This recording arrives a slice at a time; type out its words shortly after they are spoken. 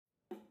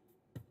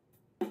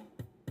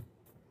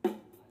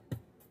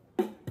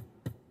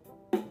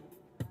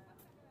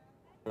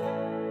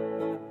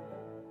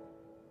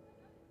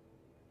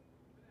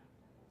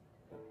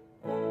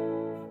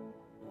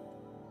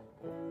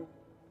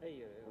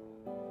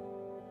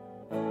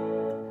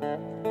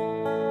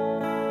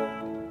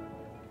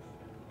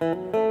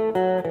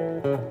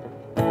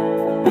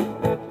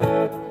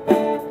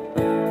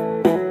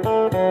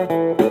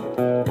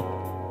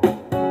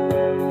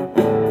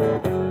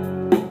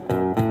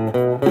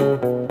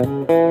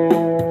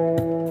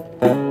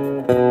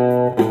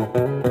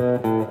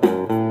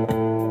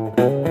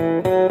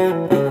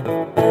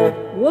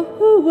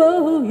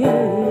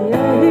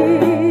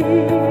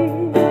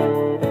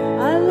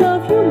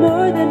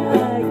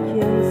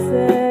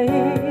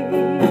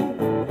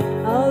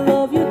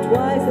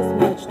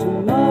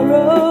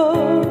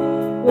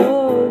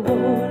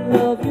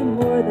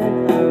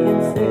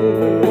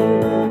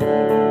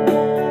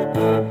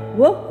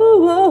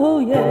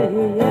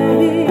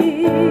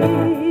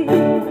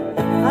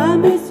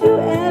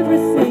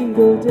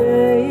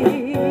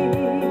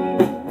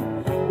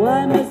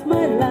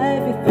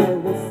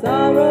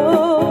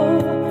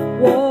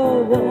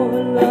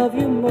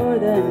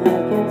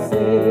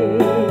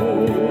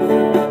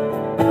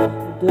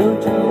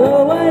Don't you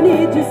know I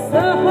need you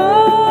so?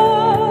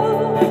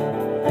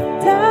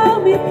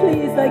 Tell me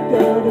please, I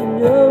gotta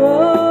know.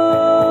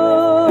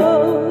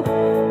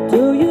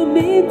 Do you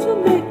mean to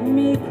make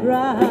me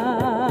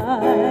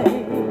cry?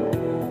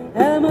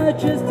 Am I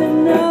just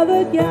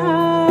another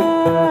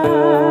guy?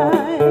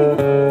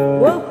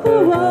 Whoa,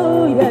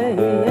 whoa, yeah,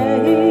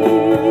 yeah.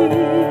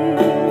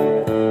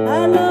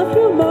 I love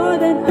you more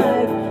than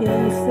I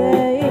can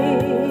say.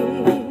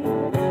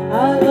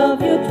 I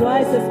love you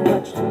twice as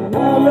much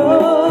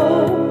tomorrow.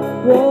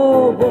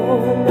 Whoa,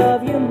 whoa,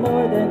 love you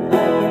more than I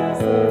can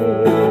say.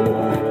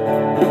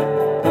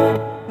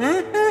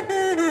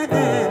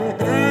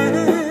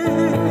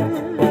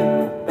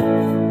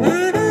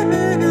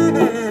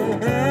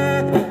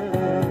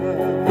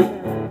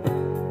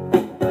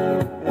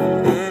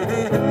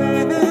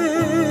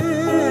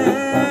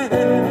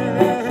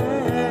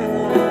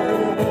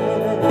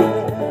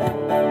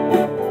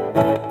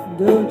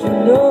 Don't you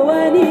know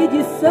I need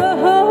you so?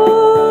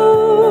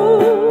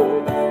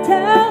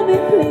 Tell me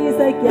please,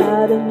 I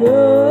gotta know.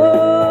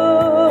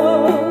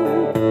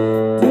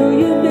 Do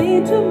you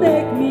mean to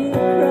make me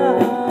cry?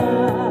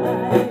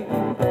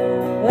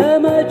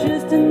 Am I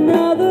just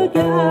another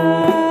guy?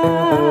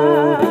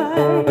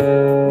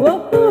 Whoa,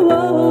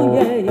 whoa,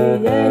 yeah,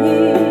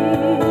 yeah.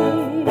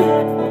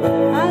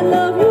 I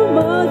love you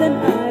more than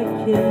I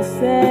can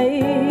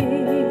say.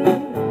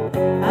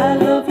 I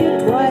love you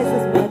twice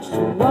as much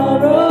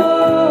tomorrow.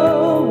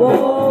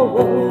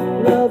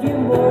 Love you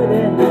more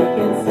than I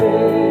can say.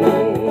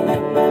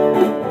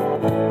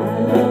 I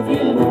love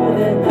you more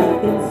than I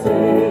can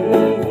say.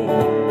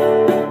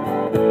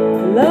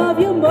 Love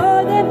you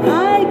more than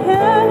I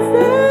can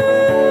say.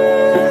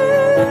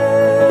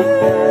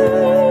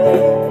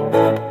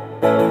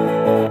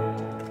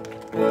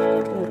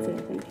 That's it,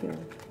 thank you.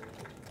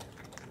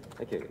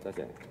 Thank you，多謝。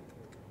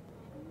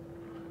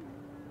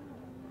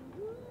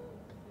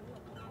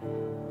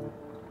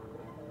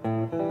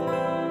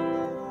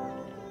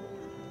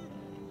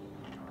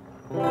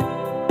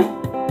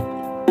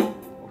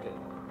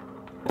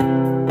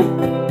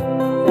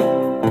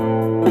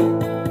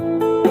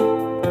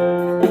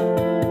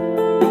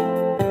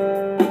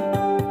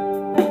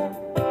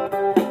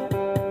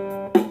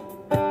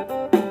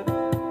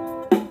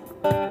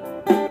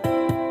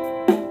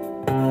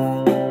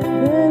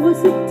There was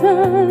a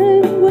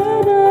time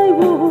when I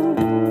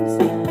was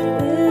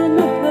in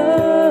a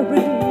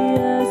hurry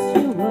as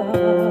you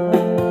are.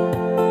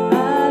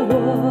 I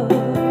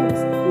was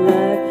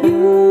like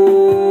you.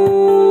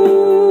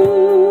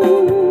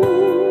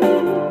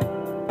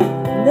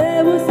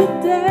 There was a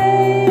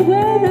day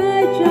when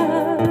I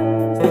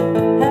just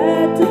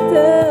had to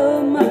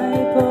tell my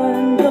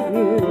point of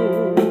view.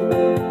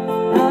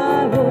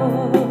 I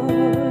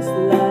was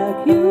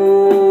like you.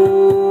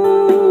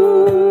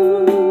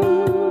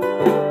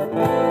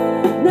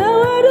 Now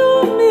I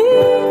don't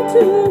mean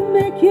to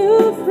make you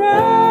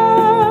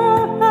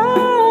frown.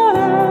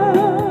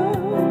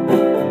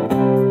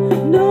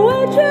 No, I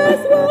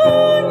just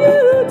want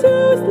you to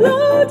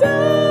slow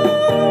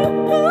down.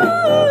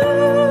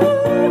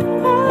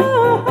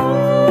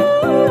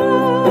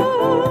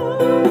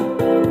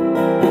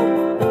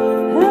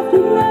 Have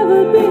you never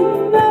been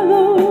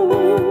mellow?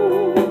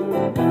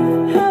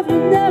 Have you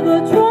never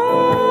tried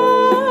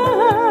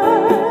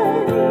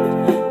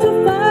to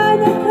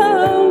find a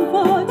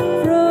comfort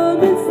from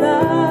inside?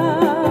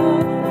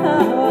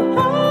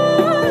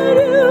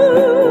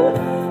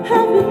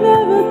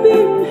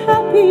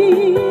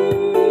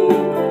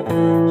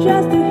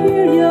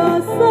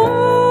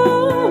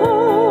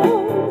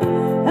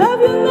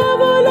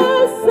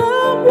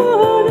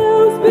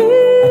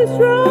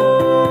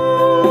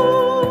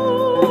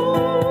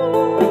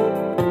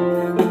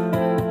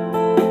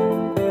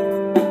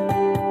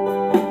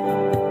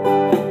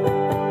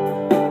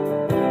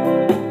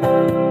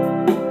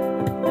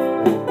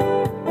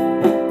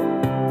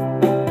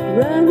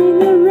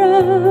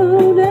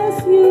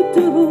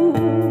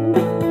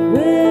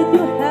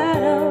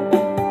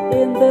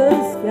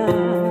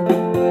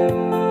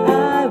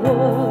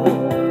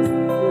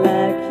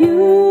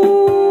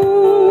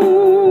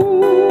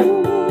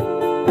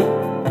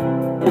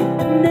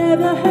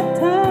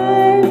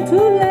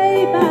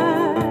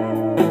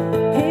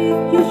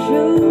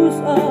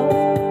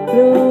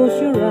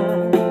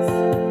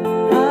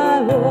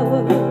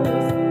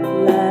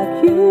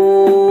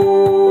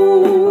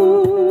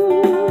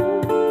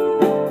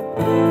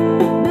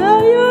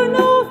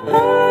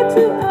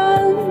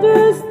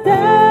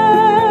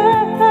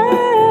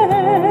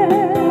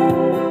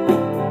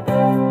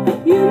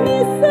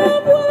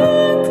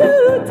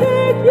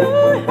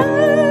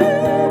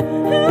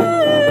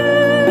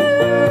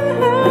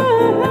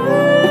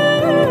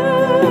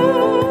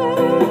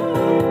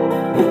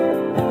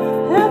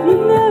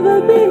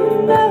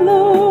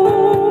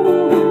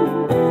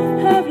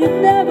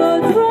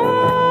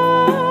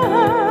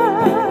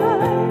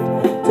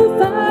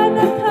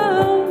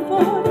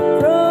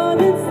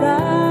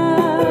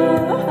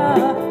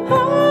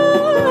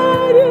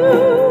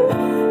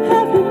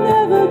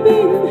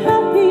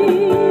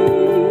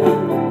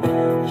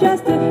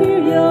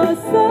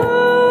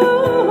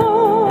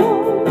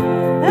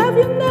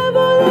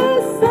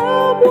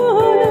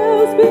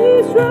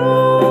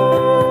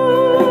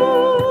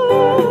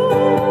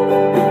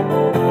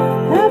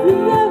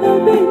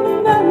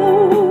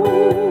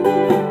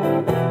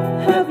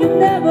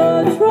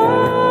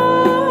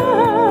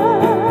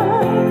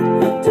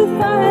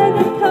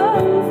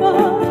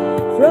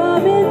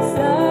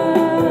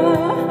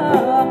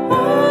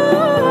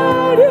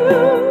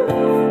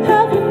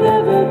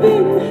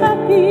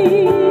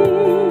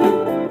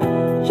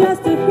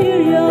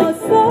 your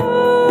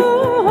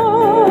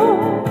song.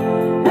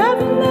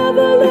 Have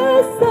never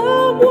let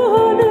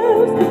someone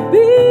else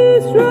be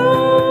strong.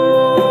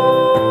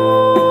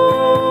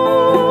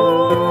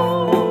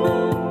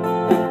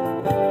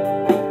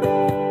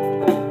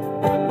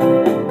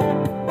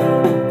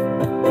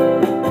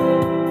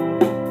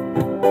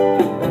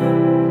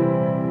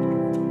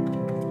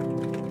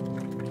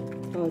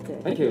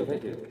 Thank you，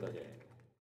多謝。